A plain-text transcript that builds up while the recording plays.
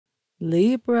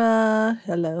Libra,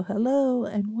 hello, hello,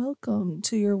 and welcome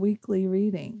to your weekly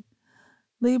reading.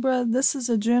 Libra, this is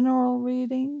a general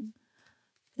reading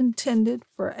intended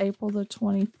for April the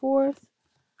 24th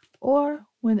or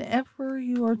whenever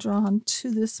you are drawn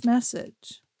to this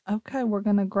message. Okay, we're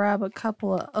going to grab a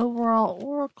couple of overall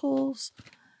oracles,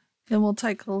 then we'll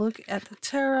take a look at the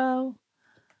tarot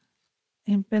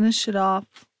and finish it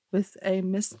off with a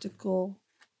mystical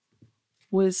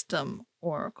wisdom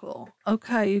oracle.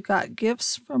 Okay, you got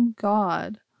gifts from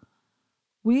God.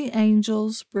 We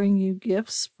angels bring you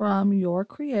gifts from your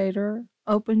creator.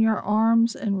 Open your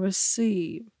arms and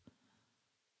receive.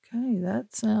 Okay,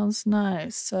 that sounds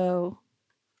nice. So,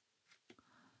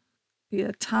 be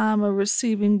a time of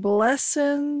receiving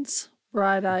blessings,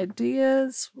 bright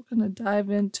ideas. We're going to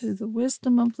dive into the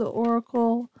wisdom of the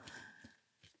oracle.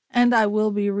 And I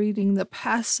will be reading the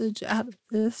passage out of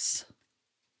this.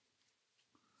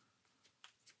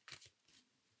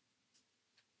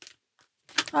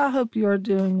 I hope you are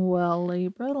doing well,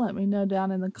 Libra. Let me know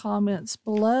down in the comments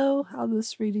below how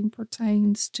this reading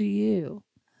pertains to you.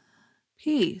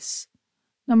 Peace,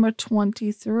 number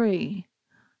 23.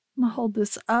 I'm going to hold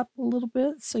this up a little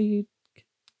bit so you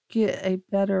get a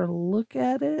better look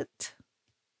at it.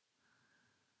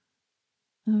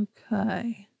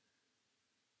 Okay.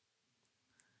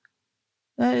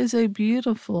 That is a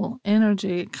beautiful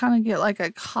energy. Kind of get like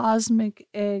a cosmic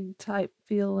egg type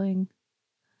feeling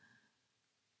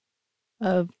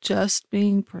of just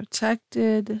being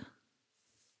protected.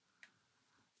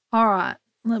 All right,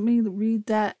 let me read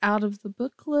that out of the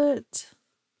booklet.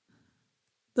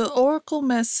 The oracle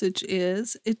message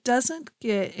is, it doesn't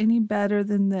get any better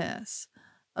than this.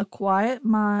 A quiet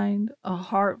mind, a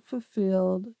heart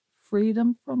fulfilled,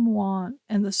 freedom from want,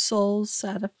 and the soul's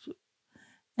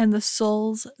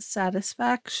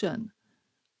satisfaction.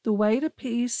 The way to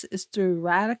peace is through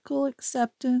radical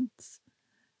acceptance.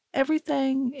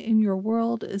 Everything in your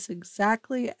world is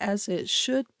exactly as it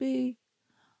should be.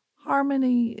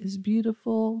 Harmony is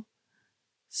beautiful.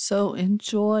 So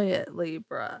enjoy it,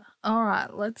 Libra. All right,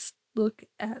 let's look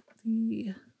at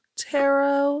the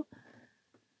tarot.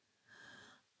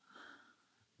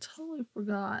 Totally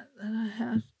forgot that I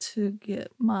have to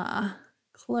get my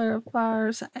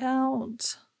clarifiers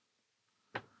out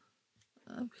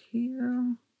up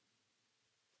here.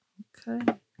 Okay.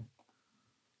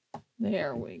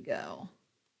 There we go.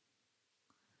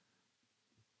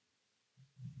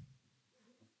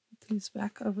 Put these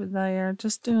back over there.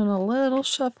 Just doing a little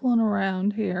shuffling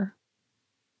around here.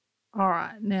 All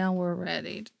right, now we're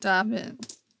ready to dive in.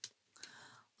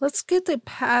 Let's get the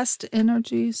past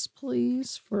energies,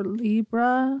 please, for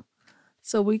Libra,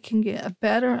 so we can get a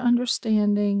better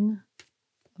understanding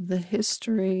of the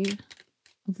history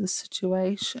of the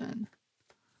situation.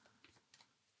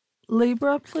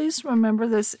 Libra, please remember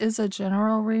this is a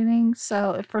general reading,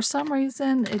 so if for some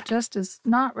reason it just does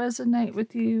not resonate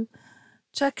with you,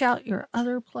 check out your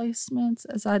other placements,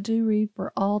 as I do read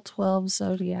for all 12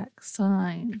 zodiac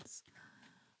signs.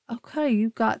 Okay,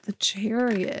 you've got the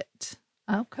Chariot.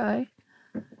 Okay.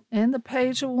 And the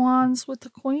Page of Wands with the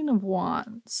Queen of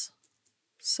Wands.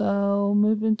 So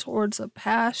moving towards a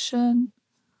passion.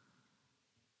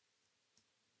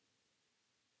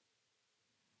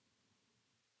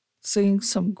 Seeing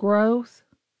some growth.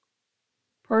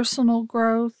 Personal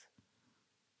growth.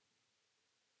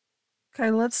 Okay,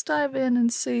 let's dive in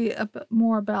and see a bit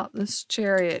more about this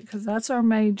Chariot, because that's our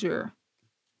major.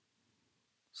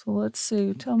 So let's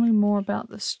see. Tell me more about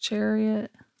this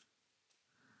Chariot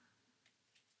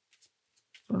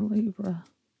for Libra.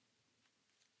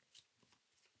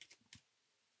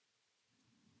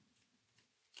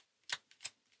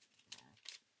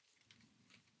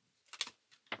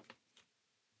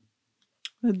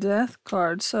 The Death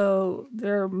card. So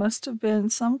there must have been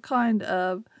some kind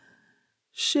of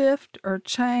shift or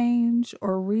change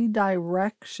or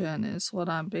redirection is what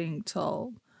I'm being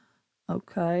told.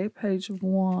 Okay, Page of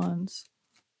Wands.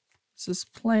 This is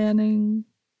planning,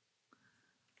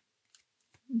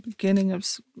 beginning of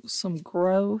some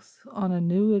growth on a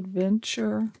new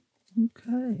adventure.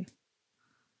 Okay.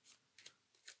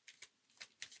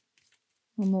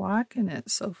 I'm liking it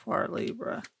so far,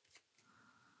 Libra.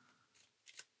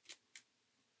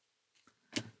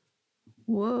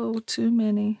 Whoa, too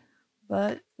many.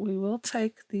 But we will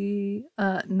take the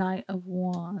Knight of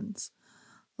Wands.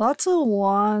 Lots of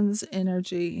Wands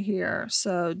energy here.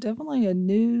 So definitely a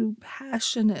new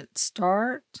passionate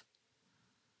start.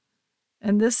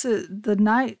 And this is, the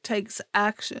Knight takes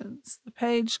actions. The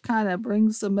Page kind of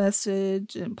brings the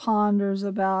message and ponders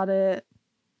about it,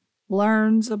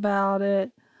 learns about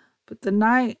it. But the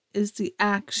Knight is the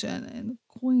action. And the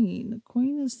Queen. The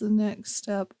Queen is the next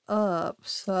step up.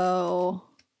 So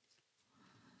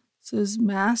this is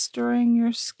mastering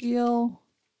your skill.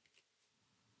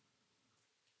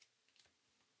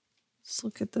 Let's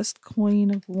look at this Queen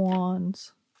of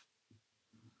Wands.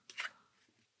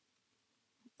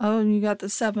 Oh, and you got the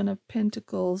Seven of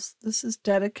Pentacles. This is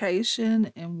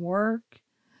dedication and work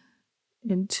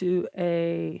into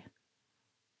a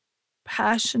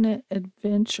passionate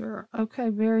adventure. Okay,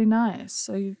 very nice.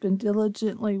 So you've been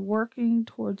diligently working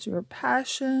towards your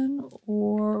passion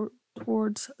or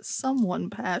towards someone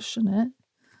passionate.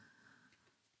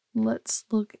 Let's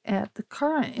look at the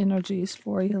current energies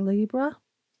for you, Libra.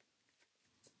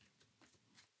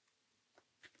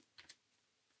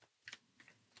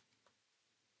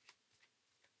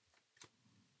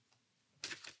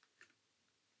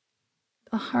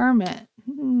 The Hermit.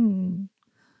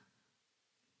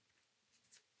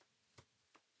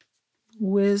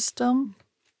 Wisdom.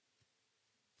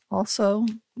 Also,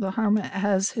 the Hermit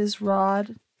has his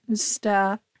rod, his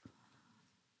staff.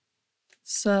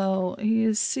 So he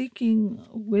is seeking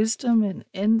wisdom and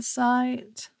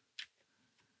insight.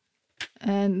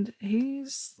 And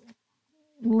he's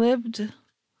lived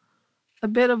a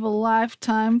bit of a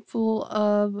lifetime full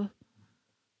of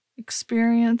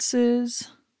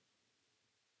experiences.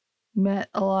 Met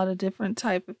a lot of different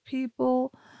type of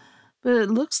people. But it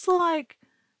looks like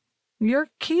you're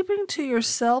keeping to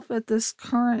yourself at this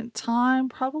current time,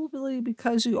 probably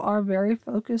because you are very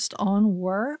focused on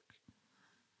work.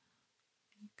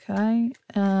 Okay,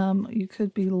 you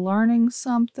could be learning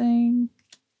something,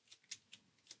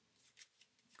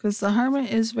 because the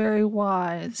Hermit is very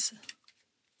wise.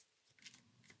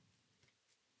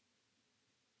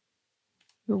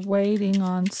 You're waiting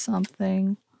on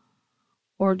something,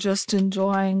 or just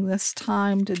enjoying this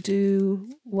time to do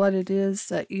what it is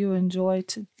that you enjoy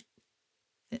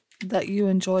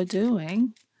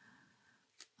doing.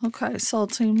 Okay, Soul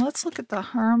Team, let's look at the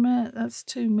Hermit. That's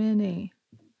too many.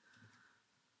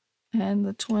 And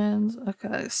the Twins.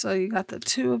 Okay, so you got the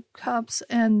Two of Cups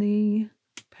and the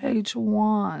Page of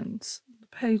Wands. The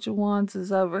Page of Wands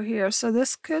is over here. So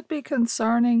this could be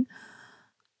concerning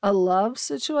a love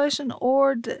situation,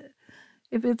 or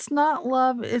if it's not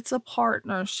love, it's a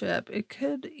partnership. It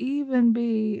could even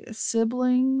be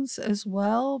siblings as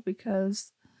well,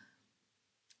 because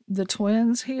the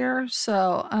Twins here.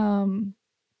 So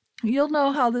you'll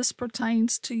know how this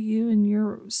pertains to you in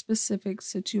your specific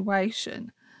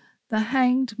situation. The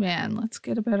Hanged Man. Let's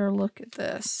get a better look at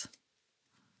this.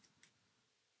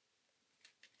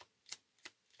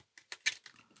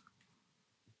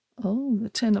 Oh, the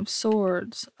Ten of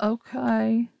Swords.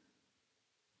 Okay.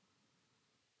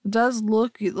 It does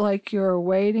look like you're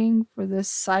waiting for this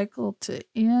cycle to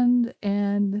end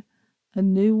and a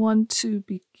new one to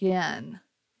begin.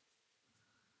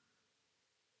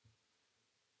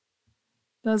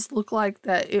 Does look like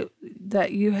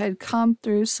that you had come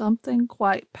through something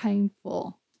quite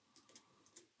painful.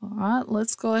 All right,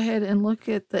 let's go ahead and look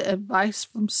at the advice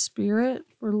from Spirit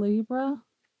for Libra.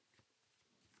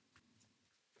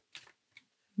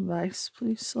 Advice,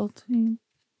 please, Soul Team.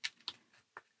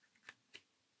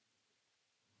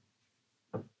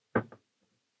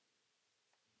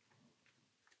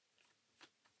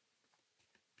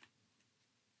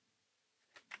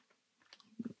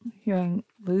 Hearing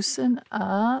loosen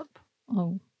up.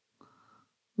 Oh,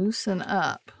 loosen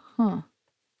up. Huh.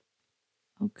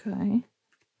 Okay.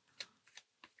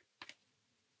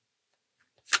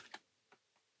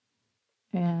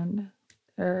 And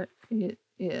there it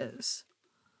is.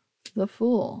 The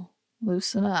Fool.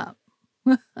 Loosen up.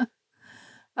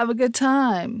 Have a good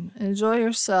time. Enjoy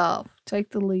yourself. Take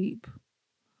the leap.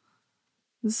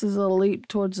 This is a leap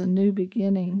towards a new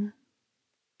beginning.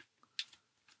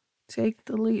 Take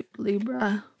the leap,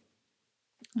 Libra.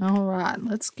 All right,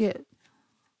 let's get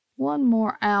one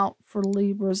more out for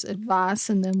Libra's advice,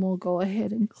 and then we'll go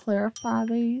ahead and clarify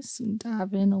these and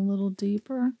dive in a little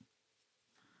deeper.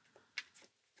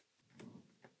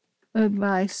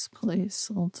 Advice, please,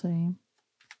 Soul Team.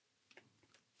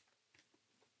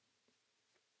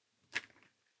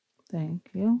 Thank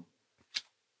you.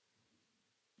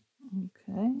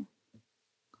 Okay.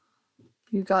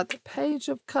 You got the Page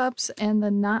of Cups and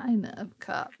the Nine of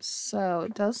Cups. So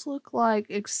it does look like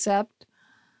accepting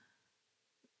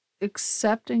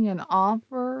an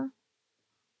offer.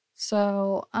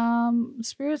 So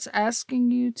Spirit's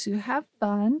asking you to have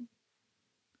fun.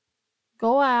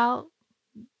 Go out.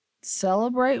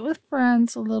 Celebrate with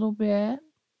friends a little bit.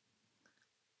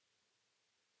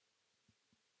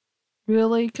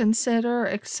 Really consider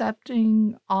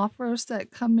accepting offers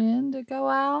that come in to go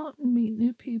out and meet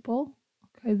new people.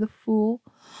 Okay, the Fool.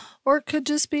 Or it could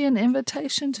just be an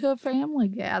invitation to a family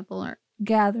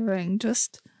gathering.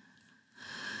 Just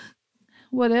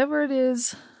whatever it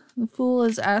is, the Fool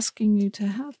is asking you to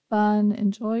have fun,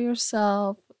 enjoy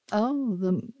yourself. Oh,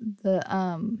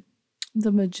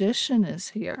 the Magician is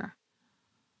here.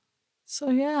 So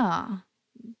yeah,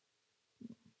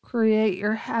 create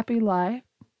your happy life.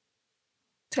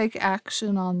 Take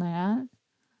action on that.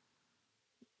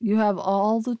 You have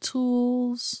all the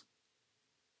tools.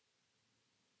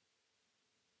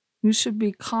 You should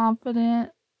be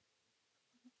confident.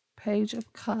 Page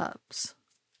of Cups.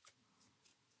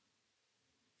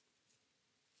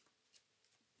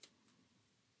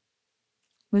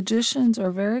 Magicians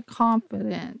are very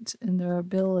confident in their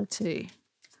ability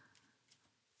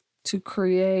to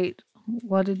create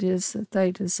what it is that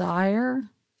they desire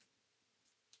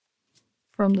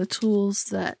from the tools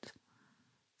that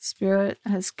Spirit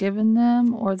has given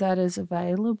them or that is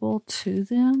available to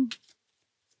them.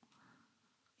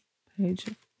 Page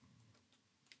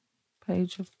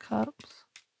of Cups.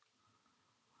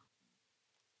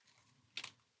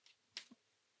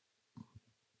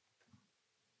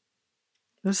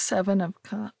 The Seven of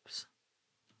Cups.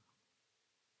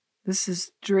 This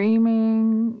is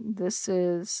dreaming. This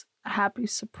is happy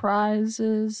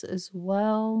surprises as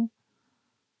well.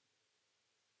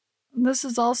 This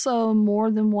is also more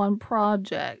than one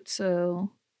project. So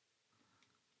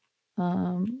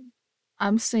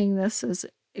I'm seeing this as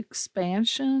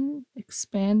expansion,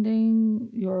 expanding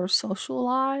your social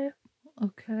life.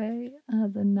 Okay.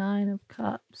 The Nine of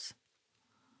Cups.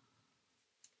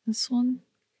 This one.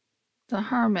 The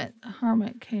Hermit. The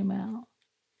Hermit came out.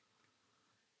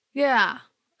 Yeah.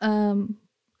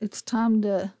 It's time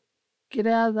to get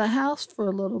out of the house for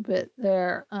a little bit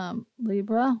there,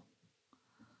 Libra.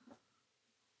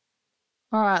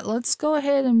 All right, let's go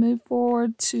ahead and move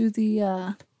forward to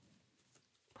the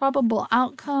probable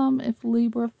outcome if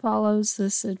Libra follows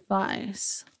this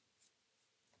advice.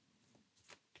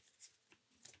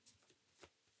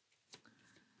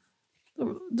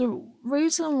 The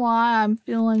reason why I'm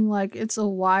feeling like it's a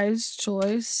wise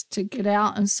choice to get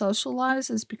out and socialize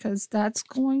is because that's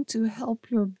going to help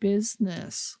your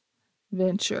business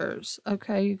ventures.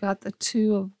 Okay, you got the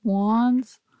Two of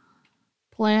Wands.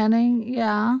 Planning,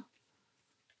 yeah.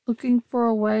 Looking for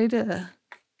a way to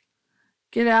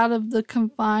get out of the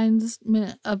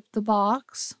confinement of the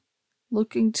box.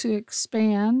 Looking to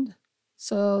expand.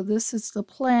 So this is the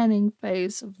planning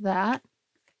phase of that.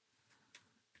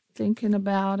 Thinking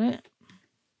about it.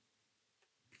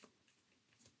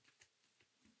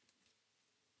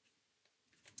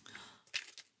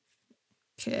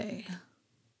 Okay.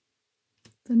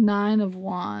 The Nine of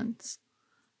Wands.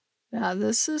 Now,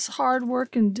 this is hard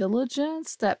work and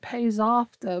diligence that pays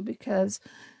off, though, because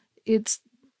it's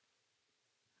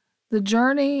the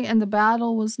journey and the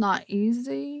battle was not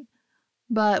easy.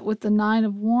 But with the Nine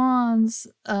of Wands,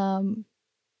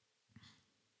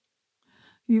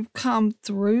 you've come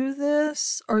through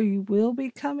this, or you will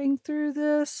be coming through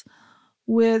this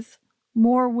with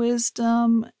more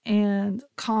wisdom and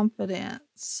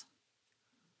confidence.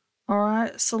 All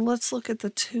right, so let's look at the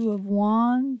Two of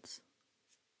Wands.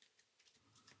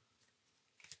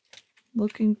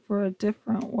 Looking for a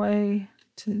different way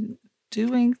to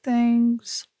doing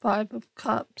things. Five of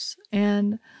Cups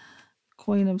and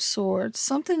Queen of Swords.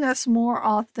 Something that's more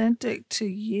authentic to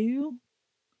you.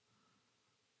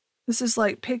 This is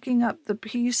like picking up the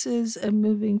pieces and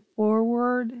moving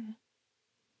forward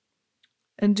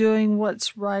and doing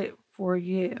what's right for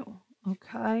you.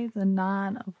 Okay, the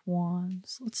Nine of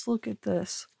Wands. Let's look at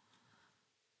this.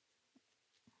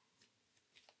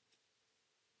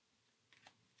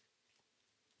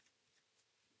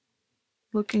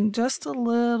 Looking just a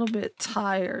little bit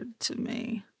tired to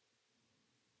me.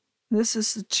 This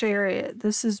is the Chariot.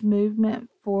 This is movement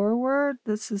forward.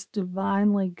 This is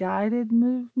divinely guided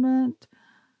movement.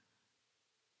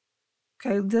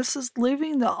 Okay, this is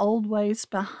leaving the old ways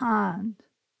behind.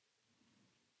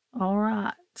 All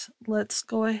right, let's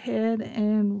go ahead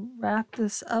and wrap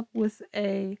this up with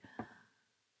a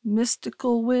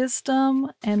mystical wisdom,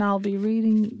 and I'll be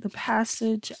reading the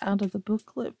passage out of the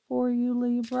booklet for you,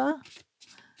 Libra.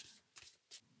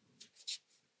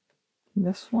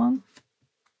 This one.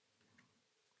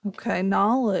 Okay,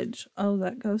 knowledge. Oh,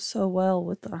 that goes so well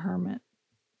with the Hermit.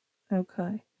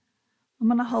 Okay. I'm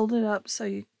going to hold it up so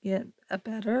you get a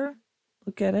better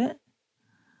look at it.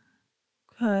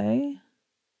 Okay.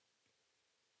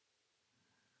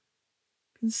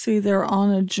 You can see they're on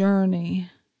a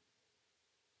journey.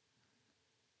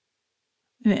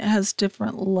 And it has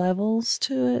different levels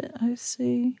to it, I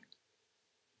see.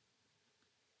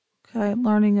 Okay,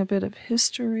 learning a bit of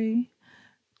history.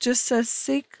 just says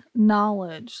seek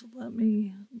knowledge. Let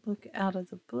me look out of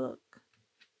the book.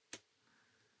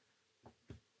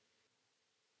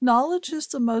 Knowledge is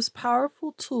the most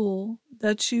powerful tool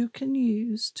that you can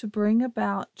use to bring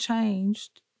about change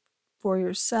for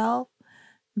yourself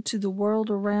and to the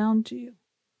world around you.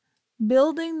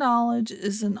 Building knowledge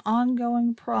is an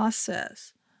ongoing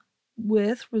process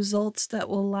with results that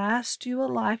will last you a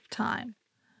lifetime.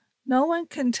 No one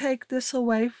can take this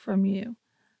away from you.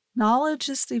 Knowledge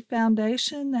is the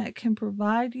foundation that can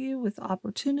provide you with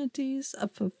opportunities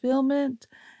of fulfillment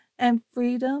and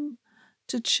freedom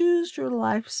to choose your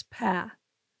life's path.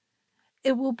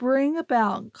 It will bring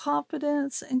about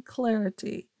confidence and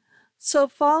clarity. So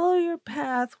follow your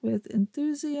path with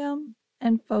enthusiasm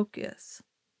and focus.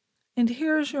 And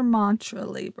here's your mantra,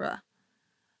 Libra.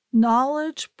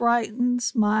 Knowledge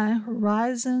brightens my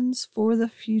horizons for the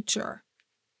future.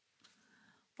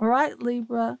 All right,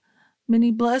 Libra,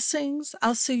 many blessings.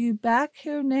 I'll see you back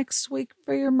here next week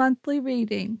for your monthly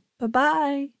reading.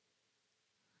 Bye-bye.